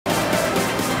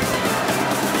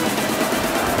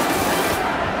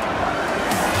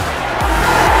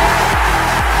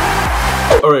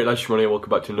Alright lads, Shimon here, welcome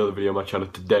back to another video on my channel.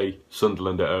 Today,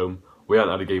 Sunderland at home. We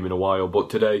haven't had a game in a while, but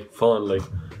today, finally,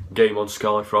 game on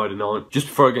Sky Friday night. Just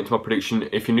before I get into my prediction,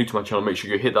 if you're new to my channel, make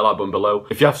sure you hit that like button below.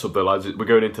 If you have subbed, lads, we're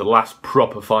going into the last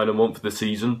proper final month of the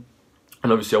season.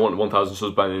 And obviously I want 1,000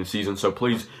 subs by the end of the season, so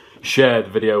please share the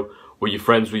video with your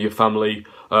friends, with your family,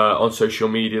 on social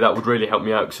media. That would really help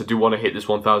me out, because I do want to hit this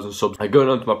 1,000 subs. And going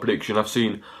on to my prediction, I've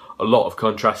seen a lot of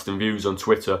contrasting views on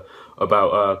Twitter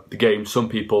about the game. Some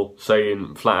people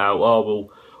saying flat out, oh,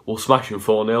 we'll smash them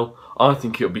 4-0. I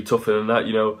think it'll be tougher than that,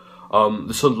 you know.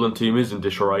 The Sunderland team is in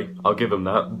disarray, I'll give them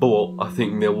that, but I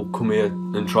think they will come here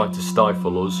and try to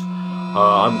stifle us.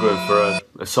 I'm going for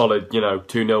a solid,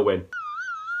 2-0 win.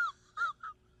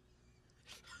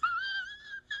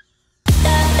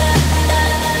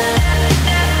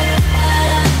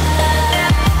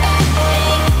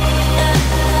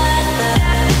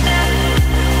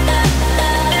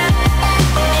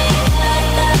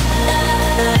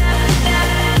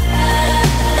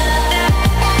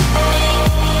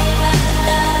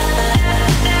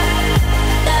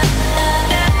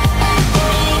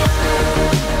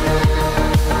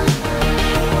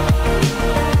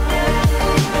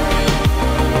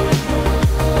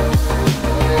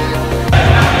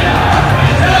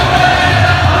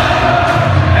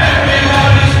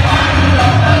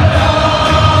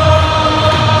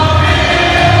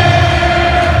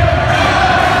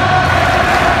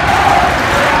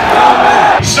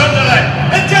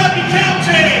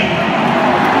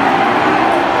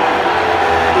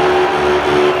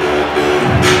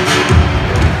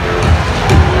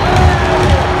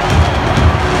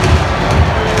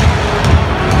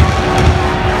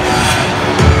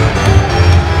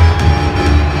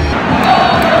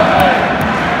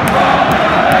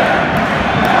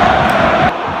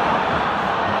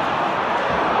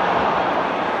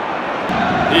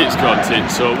 It's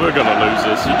content, so we're going to lose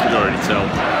this, you can already tell.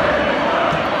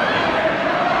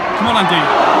 Come on, Andy.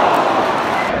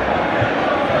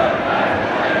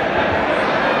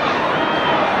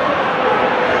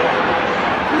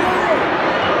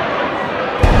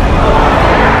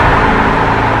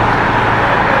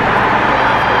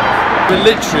 We're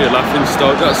literally a laughing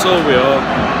stock, that's all we are.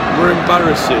 We're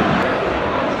embarrassing.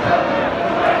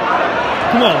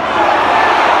 Come on.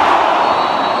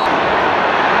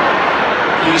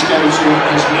 Please go to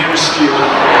as nearest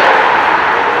steward.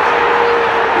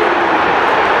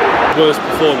 Worst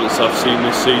performance I've seen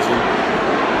this season.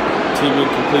 Team in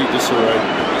complete disarray.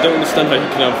 I don't understand how you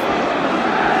can have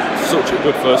such a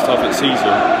good first half of the season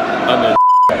and then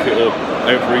f*** it up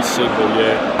every single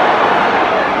year.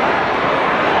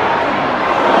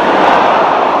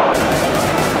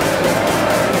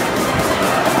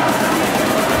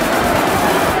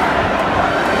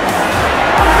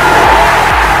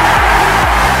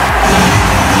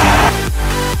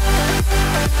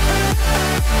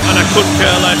 Couldn't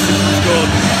care less if we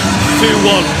scored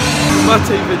 2-1.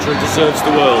 Mate Vidra deserves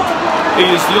the world. He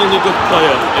is the only good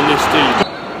player in this team.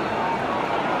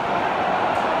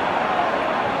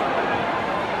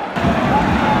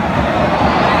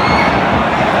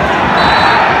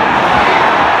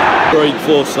 Craig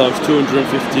Forsar's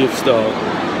 250th start,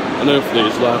 and hopefully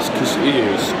his last, because he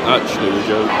is actually a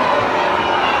joke.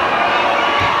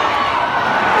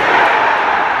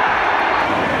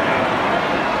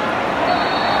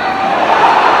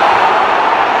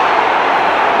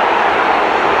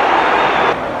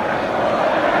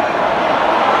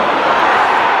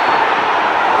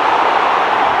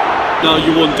 Now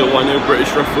you wonder why no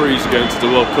British referees are going to the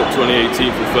World Cup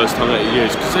 2018 for the first time in 8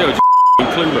 years, because they are just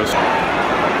clueless.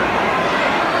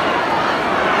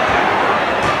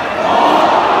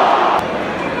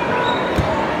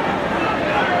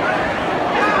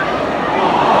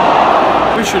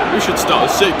 We should start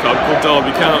a sitcom called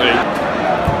Derby County.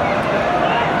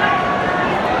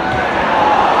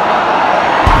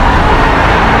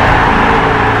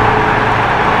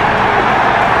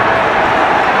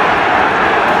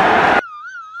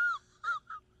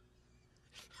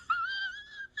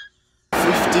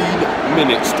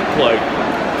 Minutes to play,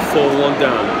 4-1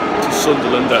 down to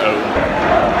Sunderland at home.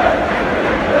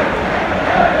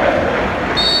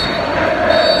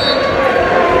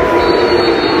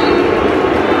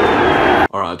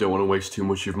 Alright, I don't want to waste too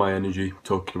much of my energy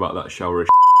talking about that showerish.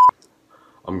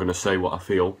 I'm going to say what I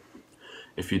feel.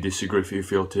 If you disagree, if you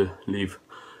feel to leave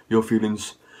your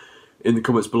feelings in the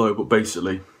comments below, but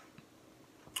basically,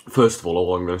 first of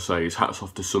all I'm going to say is hats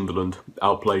off to Sunderland.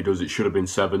 Outplayed us, it should have been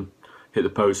 7. Hit the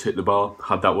post, hit the bar,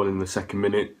 had that one in the second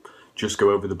minute, just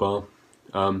go over the bar.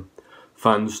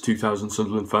 Fans, 2,000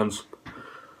 Sunderland fans,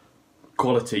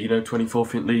 quality,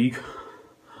 24th in league.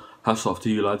 Hats off to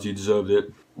you lads, you deserved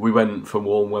it. We went from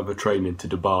warm weather training to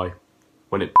Dubai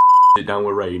when it down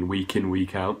with rain week in,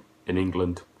 week out in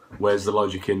England. Where's the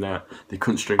logic in that? They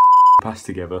couldn't string pass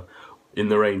together in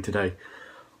the rain today.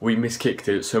 We miskicked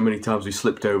it so many times, we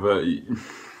slipped over.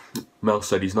 Mel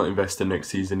said he's not investing next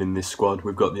season in this squad.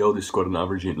 We've got the oldest squad in the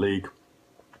average in league.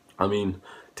 I mean,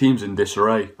 team's in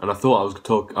disarray, and I thought I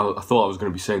was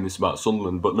going to be saying this about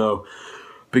Sunderland, but no.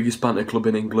 Biggest banter club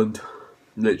in England.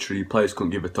 Literally, players couldn't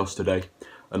give a toss today,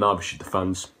 and I should the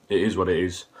fans. It is what it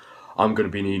is. I'm going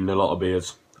to be needing a lot of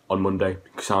beers on Monday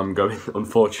because I'm going,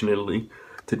 unfortunately,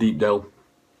 to Deepdale.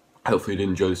 Hopefully, you did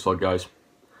enjoy this vlog, guys.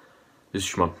 This is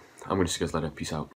Shimon. I'm going to see you guys later. Peace out.